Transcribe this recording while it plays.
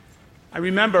I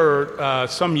remember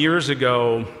some years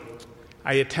ago,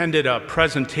 I attended a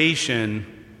presentation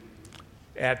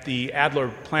at the Adler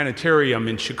Planetarium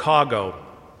in Chicago.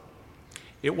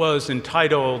 It was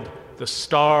entitled The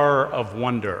Star of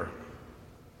Wonder.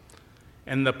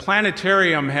 And the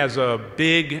planetarium has a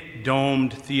big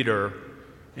domed theater,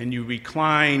 and you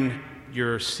recline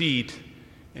your seat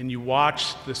and you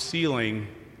watch the ceiling,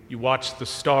 you watch the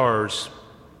stars.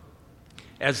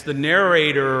 As the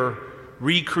narrator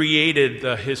recreated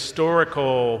the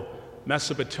historical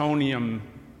Mesopotamian,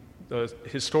 the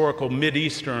historical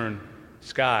Mideastern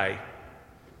sky,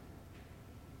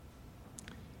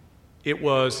 it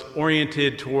was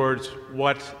oriented towards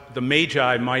what the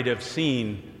Magi might have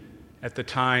seen at the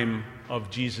time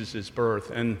of Jesus' birth.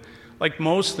 And like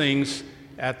most things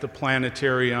at the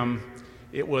planetarium,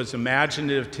 it was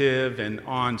imaginative and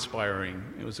awe-inspiring.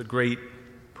 It was a great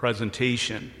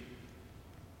presentation.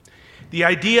 The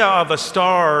idea of a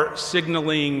star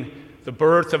signaling the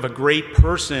birth of a great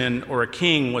person or a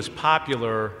king was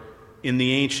popular in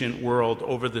the ancient world.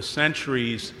 Over the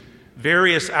centuries,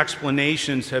 various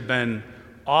explanations have been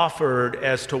offered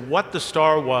as to what the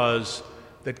star was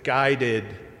that guided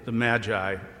the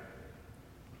Magi.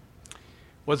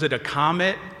 Was it a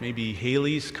comet, maybe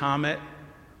Halley's Comet,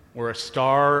 or a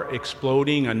star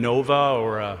exploding, a nova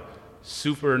or a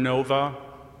supernova?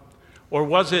 Or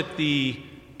was it the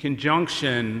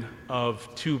conjunction of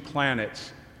two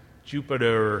planets,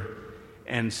 Jupiter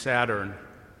and Saturn?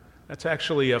 That's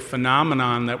actually a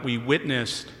phenomenon that we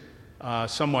witnessed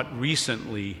somewhat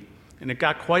recently, and it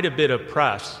got quite a bit of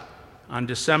press. On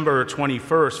December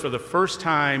 21st, for the first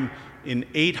time in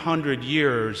 800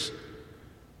 years,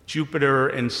 Jupiter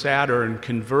and Saturn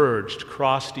converged,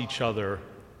 crossed each other,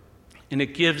 and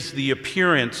it gives the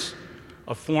appearance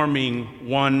of forming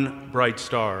one bright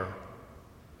star.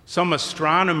 Some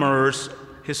astronomers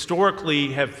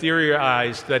historically have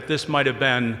theorized that this might have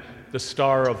been the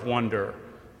Star of Wonder,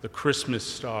 the Christmas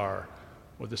star,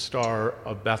 or the Star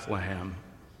of Bethlehem.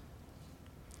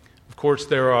 Of course,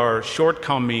 there are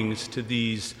shortcomings to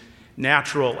these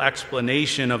natural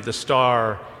explanation of the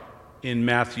star in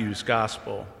Matthew's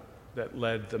gospel that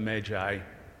led the Magi.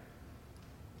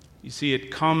 You see,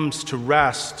 it comes to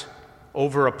rest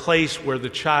over a place where the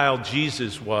child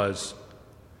Jesus was.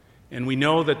 And we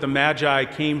know that the Magi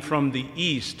came from the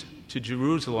east to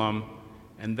Jerusalem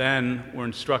and then were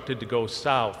instructed to go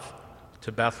south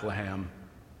to Bethlehem.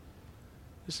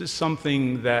 This is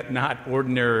something that not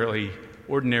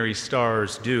ordinary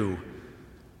stars do.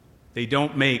 They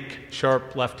don't make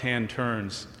sharp left-hand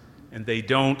turns, and they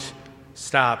don't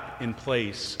stop in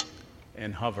place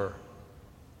and hover.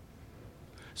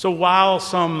 So while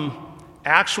some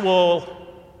actual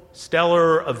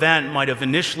stellar event might have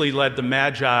initially led the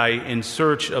Magi in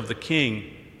search of the king,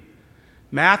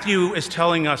 Matthew is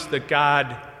telling us that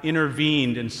God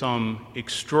intervened in some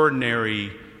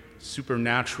extraordinary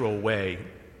supernatural way,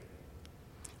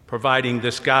 providing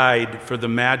this guide for the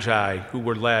Magi who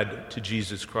were led to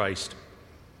Jesus Christ.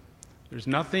 There's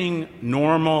nothing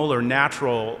normal or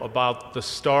natural about the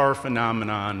star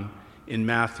phenomenon in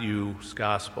Matthew's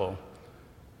gospel.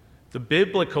 The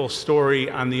biblical story,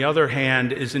 on the other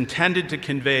hand, is intended to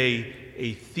convey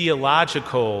a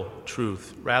theological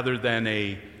truth rather than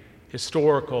a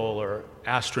historical or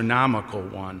astronomical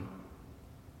one.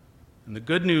 And the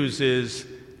good news is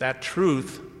that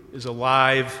truth is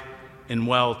alive and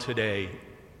well today.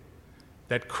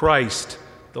 That Christ,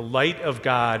 the light of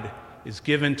God, is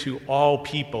given to all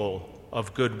people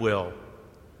of good will.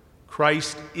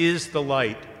 Christ is the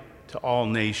light to all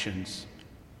nations.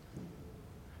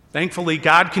 Thankfully,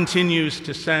 God continues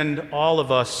to send all of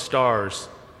us stars,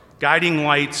 guiding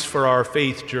lights for our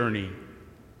faith journey.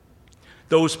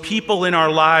 Those people in our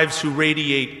lives who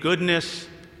radiate goodness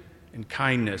and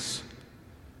kindness.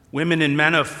 Women and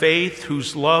men of faith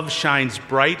whose love shines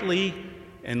brightly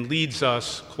and leads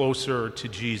us closer to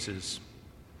Jesus.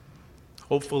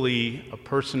 Hopefully, a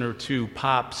person or two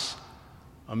pops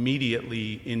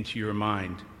immediately into your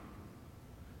mind.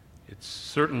 It's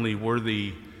certainly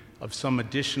worthy of some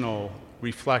additional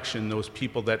reflection, those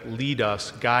people that lead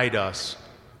us, guide us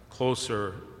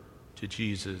closer to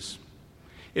Jesus.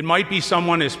 It might be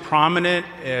someone as prominent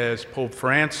as Pope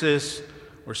Francis,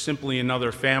 or simply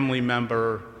another family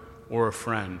member or a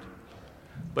friend.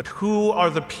 But who are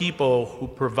the people who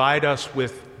provide us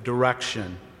with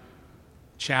direction,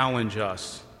 challenge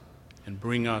us, and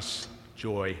bring us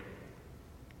joy?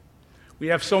 We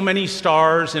have so many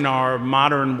stars in our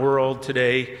modern world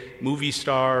today: movie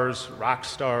stars, rock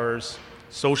stars,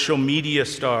 social media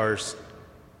stars.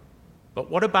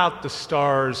 But what about the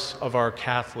stars of our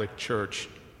Catholic Church?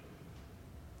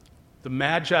 The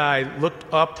Magi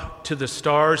looked up to the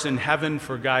stars in heaven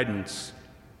for guidance,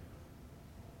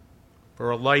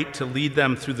 for a light to lead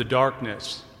them through the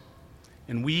darkness.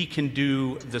 And we can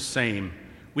do the same.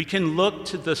 We can look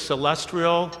to the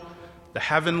celestial, the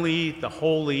heavenly, the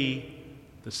holy,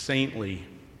 the saintly.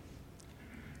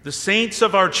 The saints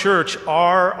of our church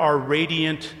are our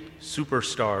radiant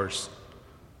superstars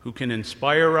who can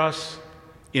inspire us,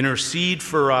 intercede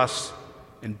for us,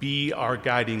 and be our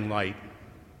guiding light.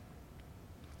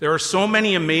 There are so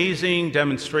many amazing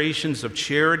demonstrations of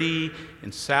charity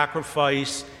and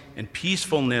sacrifice and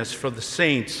peacefulness for the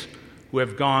saints who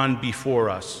have gone before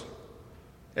us.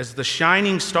 As the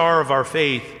shining star of our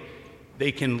faith,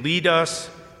 they can lead us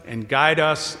and guide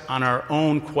us on our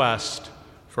own quest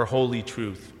for holy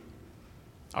truth.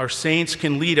 Our saints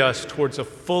can lead us towards a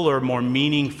fuller, more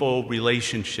meaningful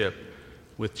relationship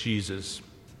with Jesus.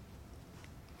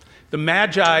 The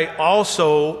Magi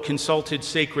also consulted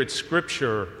sacred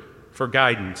scripture for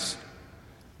guidance.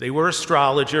 They were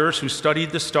astrologers who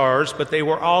studied the stars, but they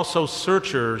were also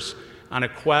searchers on a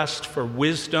quest for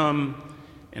wisdom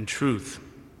and truth.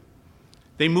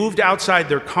 They moved outside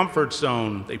their comfort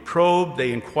zone. They probed,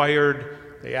 they inquired,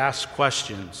 they asked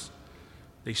questions.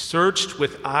 They searched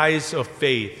with eyes of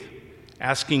faith,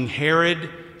 asking Herod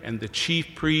and the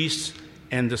chief priests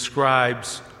and the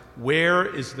scribes, "Where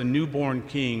is the newborn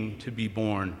king to be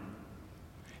born?"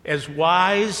 As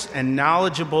wise and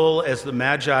knowledgeable as the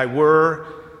Magi were,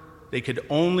 they could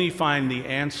only find the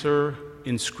answer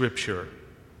in Scripture.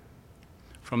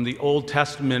 From the Old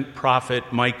Testament prophet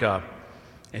Micah,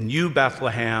 "And you,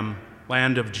 Bethlehem,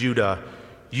 land of Judah,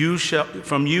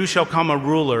 from you shall come a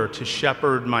ruler to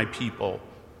shepherd my people."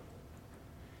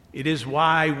 It is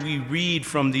why we read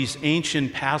from these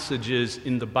ancient passages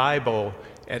in the Bible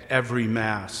at every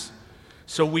Mass,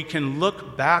 so we can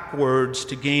look backwards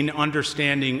to gain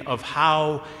understanding of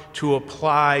how to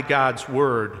apply God's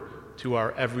Word to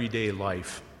our everyday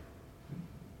life.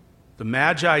 The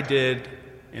Magi did,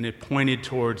 and it pointed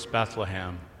towards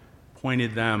Bethlehem,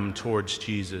 pointed them towards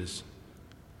Jesus.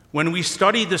 When we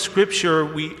study the Scripture,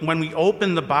 when we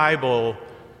open the Bible,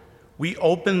 we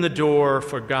open the door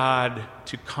for God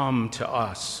to come to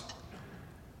us.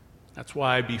 That's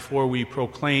why before we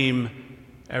proclaim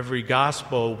every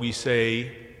gospel, we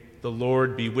say, "The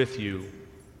Lord be with you,"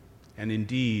 and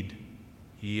indeed,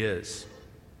 He is.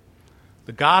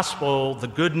 The gospel, the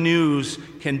good news,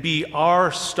 can be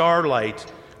our starlight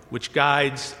which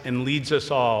guides and leads us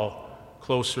all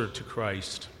closer to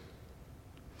Christ.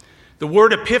 The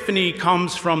word epiphany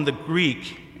comes from the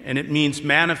Greek, and it means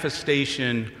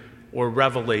manifestation or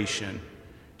revelation.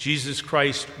 Jesus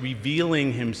Christ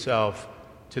revealing himself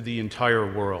to the entire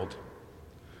world.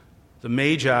 The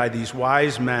Magi, these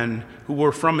wise men who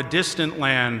were from a distant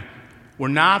land, were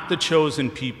not the chosen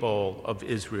people of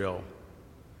Israel,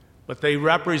 but they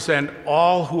represent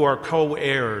all who are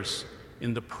co-heirs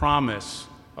in the promise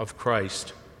of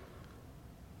Christ.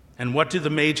 And what do the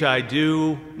Magi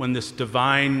do when this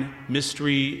divine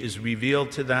mystery is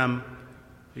revealed to them?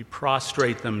 They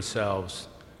prostrate themselves.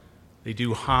 They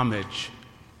do homage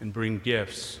and bring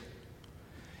gifts.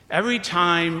 Every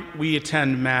time we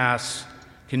attend Mass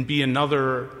can be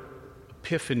another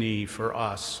epiphany for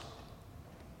us,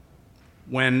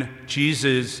 when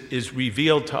Jesus is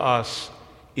revealed to us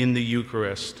in the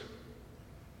Eucharist.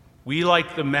 We,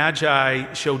 like the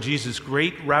Magi, show Jesus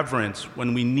great reverence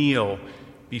when we kneel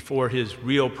before his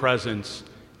real presence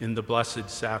in the Blessed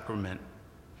Sacrament,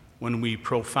 when we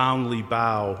profoundly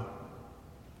bow,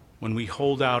 when we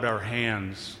hold out our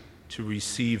hands to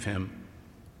receive him.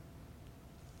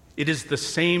 It is the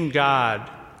same God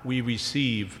we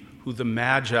receive who the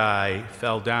Magi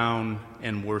fell down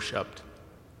and worshiped.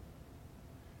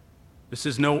 This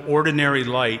is no ordinary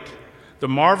light. The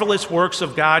marvelous works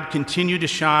of God continue to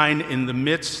shine in the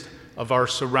midst of our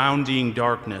surrounding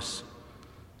darkness.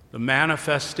 The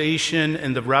manifestation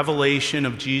and the revelation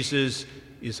of Jesus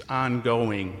is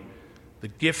ongoing. The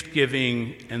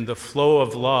gift-giving and the flow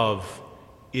of love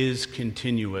is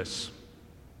continuous.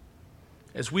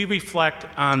 As we reflect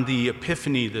on the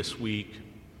Epiphany this week,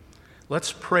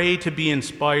 let's pray to be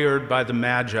inspired by the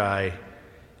Magi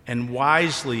and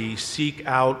wisely seek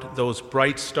out those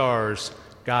bright stars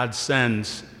God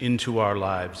sends into our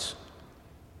lives.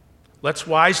 Let's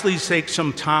wisely take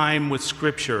some time with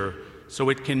Scripture so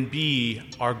it can be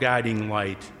our guiding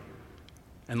light.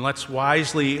 And let's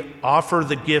wisely offer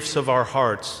the gifts of our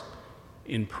hearts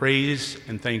in praise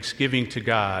and thanksgiving to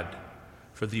God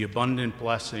for the abundant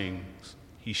blessings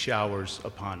he showers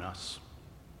upon us.